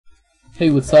Hey,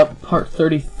 what's up? Part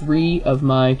 33 of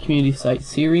my community site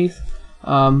series.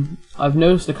 I've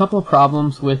noticed a couple of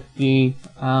problems with the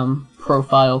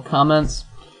profile comments,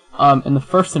 and the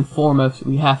first and foremost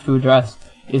we have to address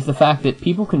is the fact that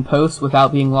people can post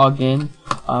without being logged in,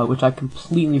 which I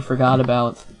completely forgot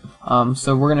about.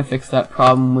 So we're going to fix that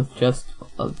problem with just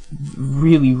a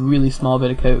really small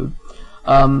bit of code.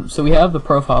 So we have the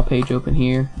profile page open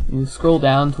here. You scroll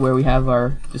down to where we have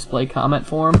our display comment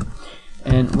form,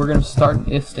 and we're going to start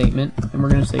an if statement, and we're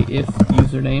going to say if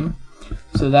username.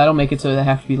 So that'll make it so they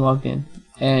have to be logged in.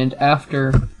 And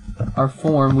after our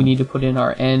form, we need to put in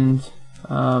our end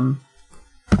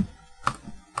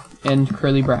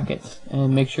curly brackets,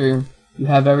 and make sure you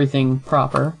have everything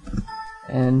proper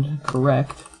and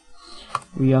correct.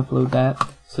 We upload that.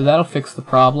 So that'll fix the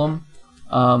problem.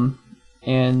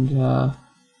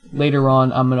 Later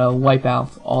on, I'm gonna wipe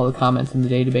out all the comments in the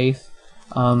database,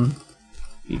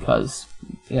 because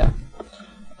yeah.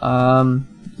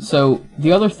 So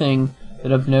the other thing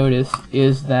that I've noticed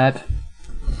is that,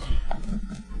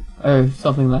 or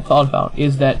something that I thought about,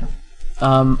 is that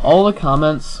all the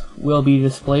comments will be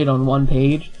displayed on one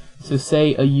page. So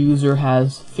say a user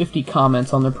has 50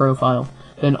 comments on their profile,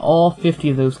 then all 50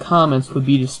 of those comments would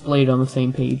be displayed on the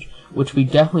same page, which we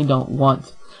definitely don't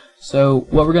want. So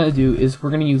what we're going to do is we're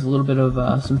going to use a little bit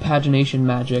of some pagination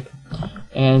magic,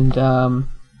 and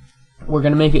we're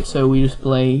going to make it so we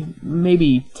display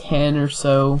maybe 10 or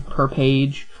so per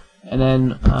page, and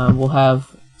then we'll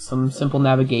have some simple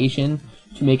navigation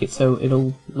to make it so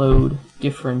it'll load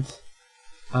different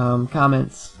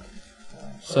comments.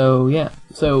 So yeah,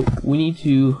 so we need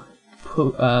to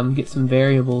get some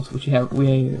variables, which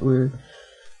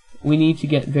we need to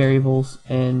get variables,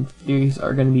 and these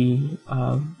are going to be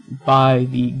by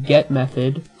the get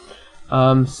method.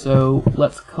 So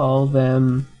let's call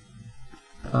them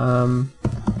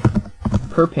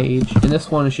per page, and this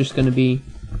one is just going to be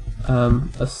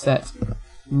a set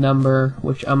number,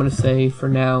 which I'm going to say for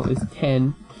now is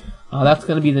 10. That's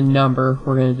going to be the number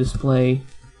we're going to display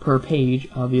per page,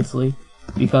 obviously,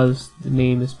 because the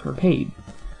name is per page.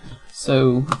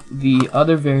 So the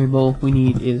other variable we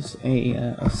need is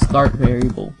a start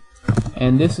variable,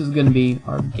 and this is going to be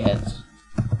our get.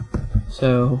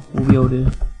 So we'll be able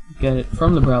to get it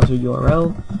from the browser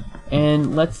URL,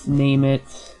 and let's name it.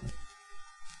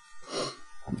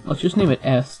 Let's just name it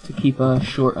S to keep a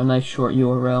nice short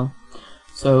URL.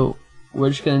 So we're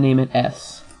just going to name it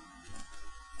S.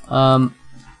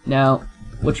 Now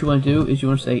what you want to do is you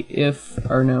want to say if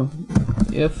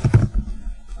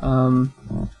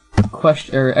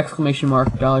question or exclamation mark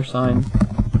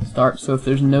 $ start. So if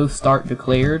there's no start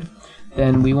declared,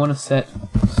 then we want to set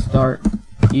start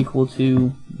equal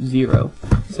to 0.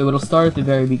 So it'll start at the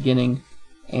very beginning,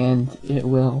 and it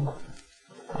will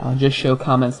just show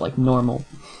comments like normal.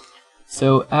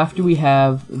 So after we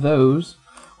have those,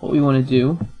 what we want to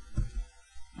do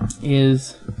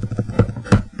is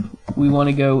we want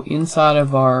to go inside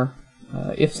of our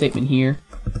if statement here,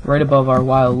 right above our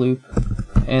while loop.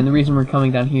 And the reason we're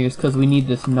coming down here is because we need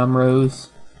this numRows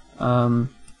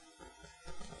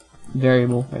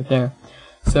variable right there.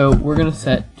 So we're going to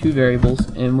set two variables,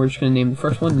 and we're just going to name the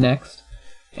first one next,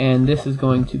 and this is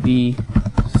going to be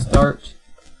start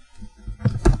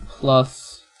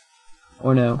plus,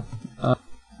 or no,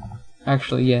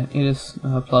 actually yeah, it is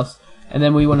plus, and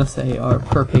then we want to say our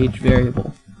per page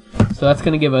variable. So that's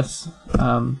going to give us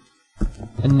a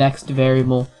next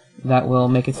variable that will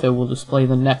make it so we'll display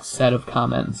the next set of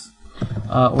comments.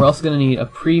 We're also going to need a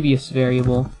previous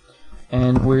variable,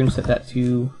 and we're going to set that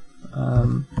to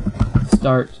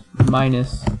start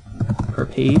minus per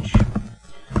page.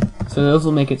 So those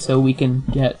will make it so we can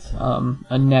get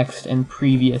a next and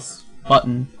previous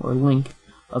button or link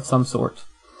of some sort.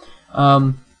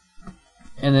 And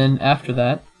then after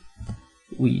that,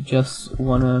 we just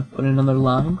want to put in another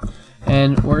line,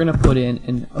 and we're going to put in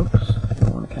an, oops, I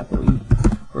don't want a capital E.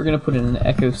 We're going to put in an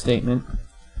echo statement,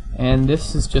 and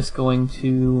this is just going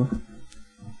to,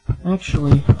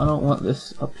 actually, I don't want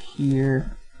this up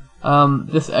here.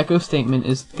 This echo statement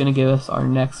is going to give us our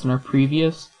next and our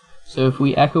previous. So if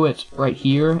we echo it right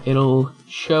here, it'll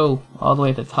show all the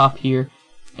way at the top here,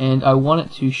 and I want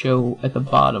it to show at the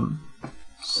bottom.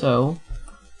 So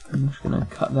I'm just going to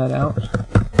cut that out.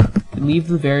 Leave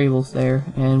the variables there,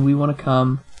 and we want to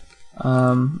come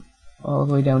all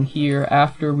the way down here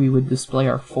after we would display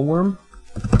our form,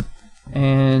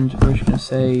 and we're just going to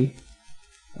say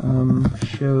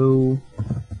show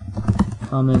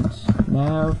comment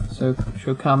nav, so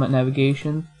show comment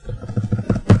navigation,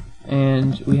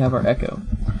 and we have our echo.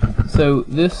 So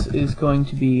this is going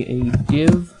to be a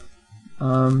div,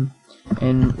 and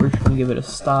we're just going to give it a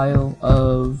style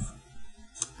of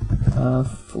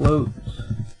float,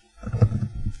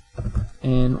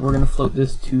 and we're going to float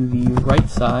this to the right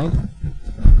side,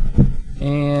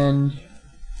 and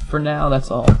for now that's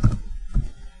all.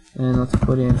 And let's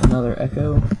put in another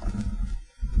echo,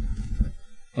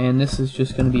 and this is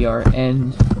just going to be our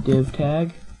end div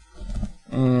tag,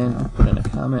 and I'll put in a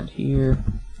comment here,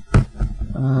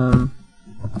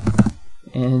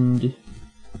 end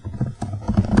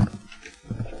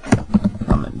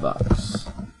comment box.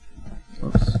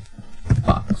 Oops.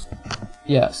 Box.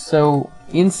 Yeah, so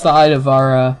inside of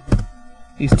our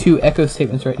these two echo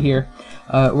statements right here,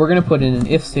 we're going to put in an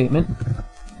if statement,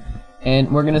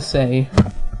 and we're going to say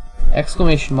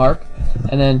exclamation mark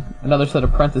and then another set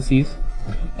of parentheses,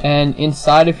 and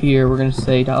inside of here we're going to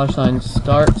say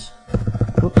 $start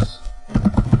whoops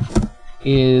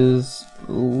is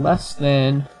less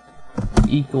than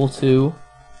equal to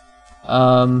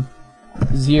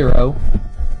 0,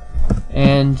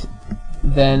 and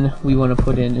then we want to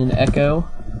put in an echo,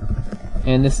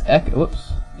 and this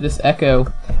echo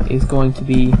is going to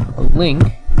be a link,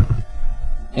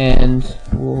 and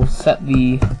we'll set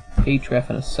the href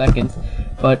in a second,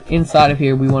 but inside of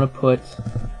here we want to put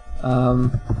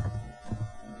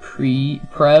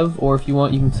prev, or if you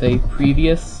want you can say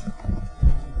previous.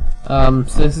 So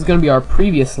this is going to be our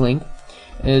previous link,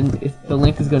 and the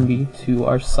link is going to be to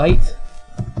our site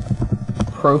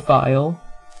profile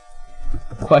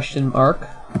question mark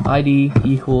ID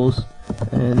equals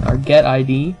and our get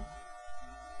ID,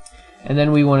 and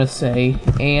then we want to say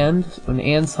an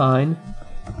and sign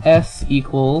s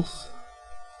equals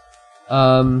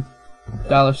 $prev,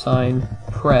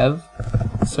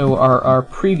 so our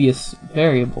previous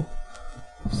variable.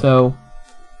 So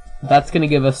that's going to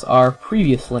give us our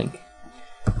previous link,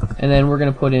 and then we're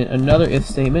going to put in another if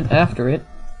statement after it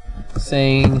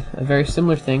saying a very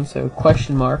similar thing, so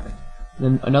question mark,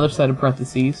 then another set of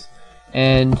parentheses,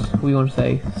 and we want to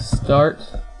say start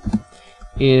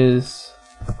is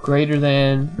greater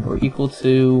than or equal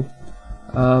to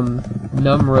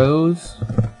num rows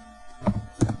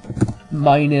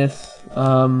minus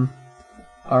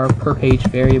our per page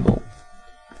variable.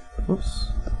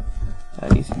 Whoops,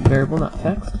 that needs to be variable, not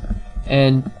text.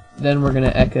 And then we're going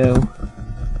to echo,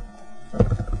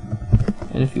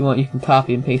 and if you want you can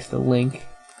copy and paste the link,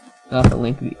 not the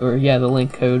link, or yeah, the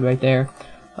link code right there,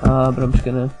 but I'm just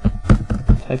going to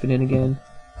type it in again,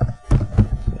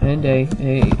 and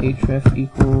href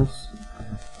equals,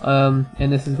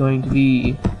 and this is going to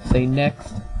be, say,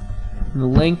 next, and the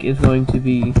link is going to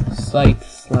be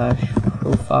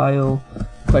site/profile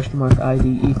question mark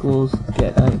ID equals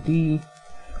get ID,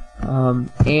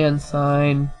 and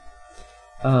sign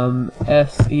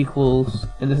s equals,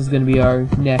 and this is going to be our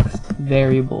next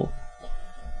variable.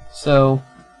 So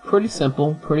pretty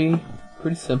simple, pretty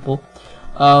simple.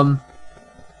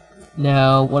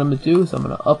 Now what I'm going to do is I'm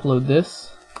going to upload this,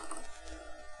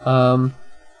 and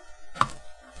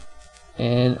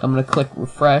I'm going to click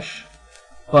refresh,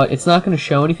 but it's not going to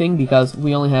show anything because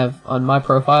we only have, on my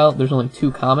profile, there's only 2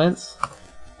 comments.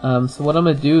 So what I'm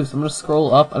going to do is I'm going to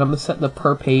scroll up and I'm going to set the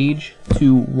per page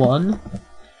to 1,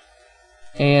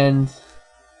 and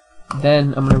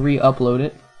then I'm going to re-upload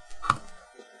it,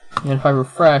 and if I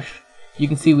refresh you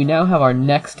can see we now have our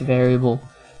next variable.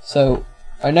 So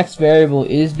our next variable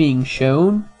is being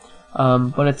shown,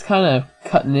 but it's kind of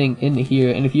cutting into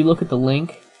here, and if you look at the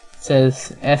link it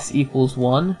says s equals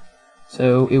 1,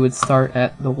 so it would start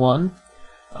at the 1.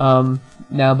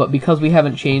 Now, but because we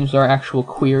haven't changed our actual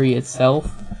query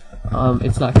itself,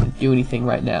 it's not going to do anything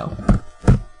right now.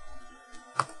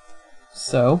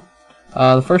 So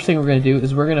the first thing we're going to do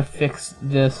is we're going to fix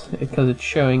this because it's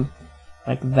showing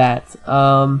like that.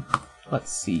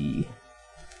 Let's see.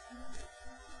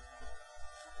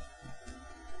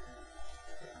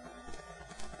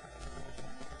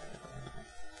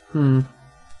 I'm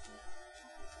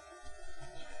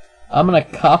going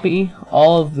to copy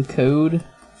all of the code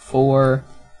for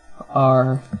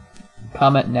our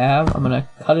comment nav. I'm going to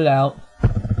cut it out,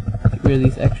 get rid of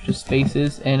these extra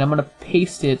spaces, and I'm going to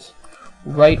paste it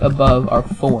right above our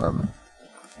form,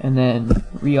 and then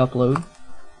re-upload,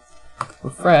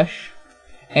 refresh,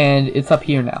 and it's up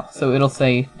here now. So it'll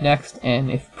say next,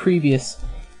 and if previous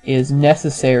is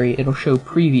necessary, it'll show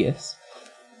previous.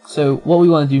 So what we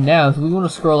want to do now is we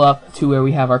want to scroll up to where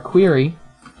we have our query,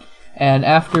 and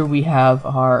after we have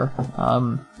our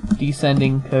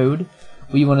descending code,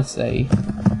 we want to say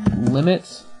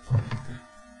limit,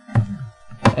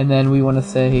 and then we want to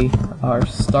say our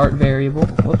start variable,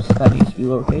 whoops, that needs to be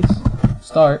lowercase,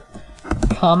 start,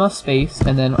 comma, space,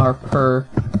 and then our per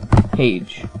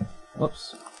page,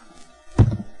 whoops,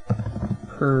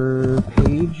 per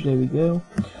page, there we go.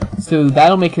 So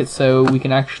that'll make it so we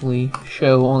can actually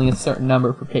show only a certain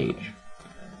number per page.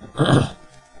 We'll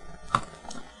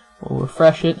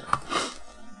refresh it.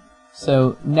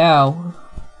 So now,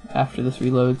 after this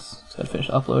reloads, it's got to finish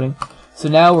uploading. So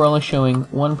now we're only showing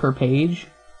one per page,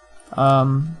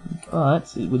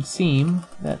 but it would seem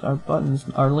that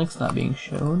our link's not being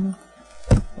shown.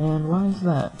 And why is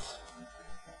that?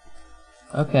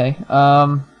 Okay,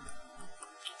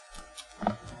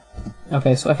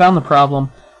 okay, so I found the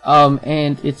problem,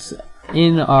 and it's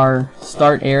in our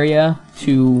start area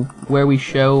to where we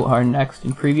show our next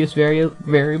and previous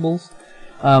variables.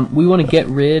 We want to get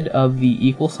rid of the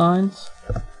equal signs,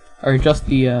 or just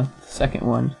the second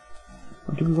one.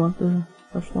 Or do we want the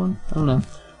first one? I don't know.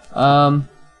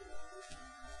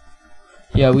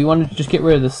 Yeah, we want to just get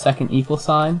rid of the second equal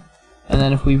sign, and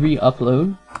then if we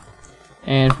re-upload,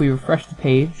 and if we refresh the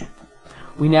page,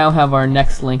 we now have our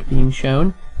next link being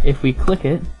shown. If we click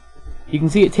it, you can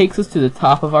see it takes us to the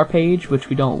top of our page, which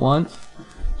we don't want.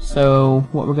 So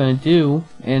what we're going to do,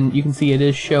 and you can see it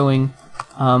is showing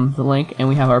the link, and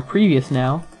we have our previous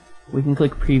now. We can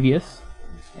click previous,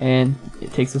 and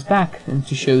it takes us back and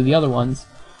to show the other ones.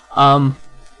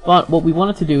 But what we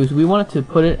wanted to do is we wanted to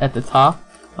put it at the top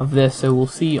of this, so we'll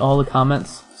see all the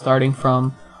comments starting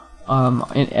from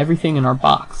and everything in our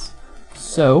box.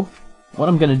 So what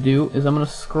I'm going to do is I'm going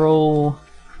to scroll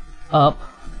up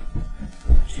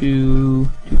to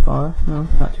too far. No,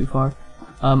 not too far.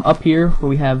 Up here where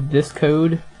we have this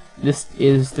code. This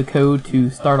is the code to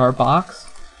start our box.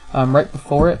 Right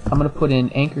before it, I'm going to put in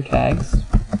anchor tags,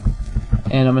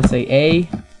 and I'm going to say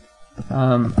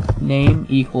name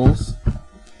equals,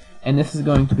 and this is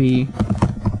going to be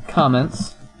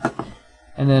comments,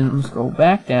 and then I'm going to scroll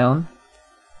back down,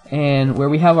 and where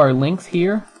we have our links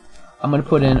here, I'm going to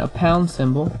put in a pound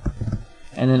symbol,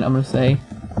 and then I'm going to say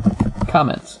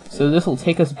comments. So this will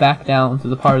take us back down to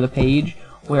the part of the page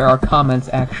where our comments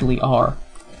actually are.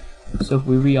 So if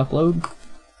we re-upload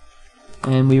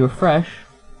and we refresh,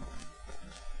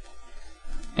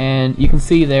 and you can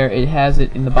see there it has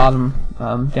it in the bottom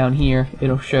down here,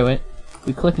 it'll show it.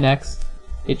 We click next,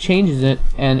 it changes it,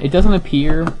 and it doesn't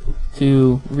appear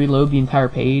to reload the entire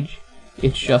page,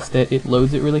 it's just that it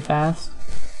loads it really fast.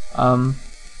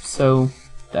 So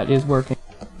that is working.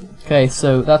 Okay,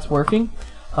 so that's working.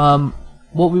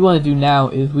 What we want to do now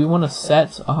is we want to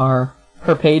set our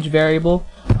per page variable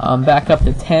back up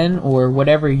to 10 or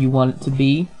whatever you want it to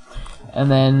be,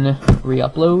 and then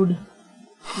re-upload,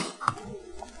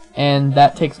 and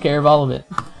that takes care of all of it.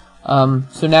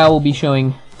 So now we'll be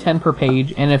showing 10 per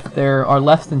page, and if there are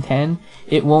less than 10,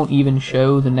 it won't even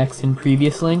show the next and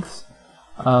previous links.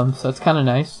 So it's kind of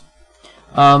nice.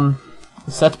 So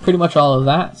that's pretty much all of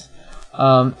that.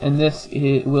 And this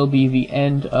will be the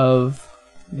end of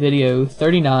video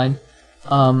 39.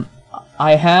 I'm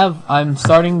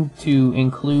starting to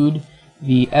include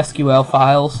the SQL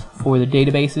files for the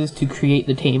databases to create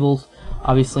the tables.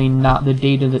 Obviously not the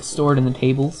data that's stored in the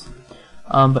tables.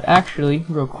 But actually,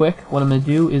 real quick, what I'm going to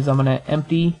do is I'm going to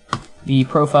empty the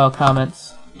profile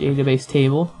comments database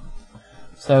table.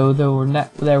 So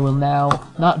there will now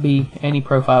not be any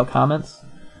profile comments.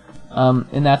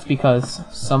 And that's because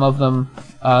some of them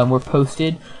were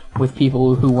posted with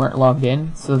people who weren't logged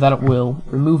in, so that it will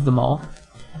remove them all.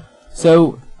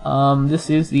 So this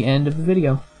is the end of the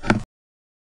video.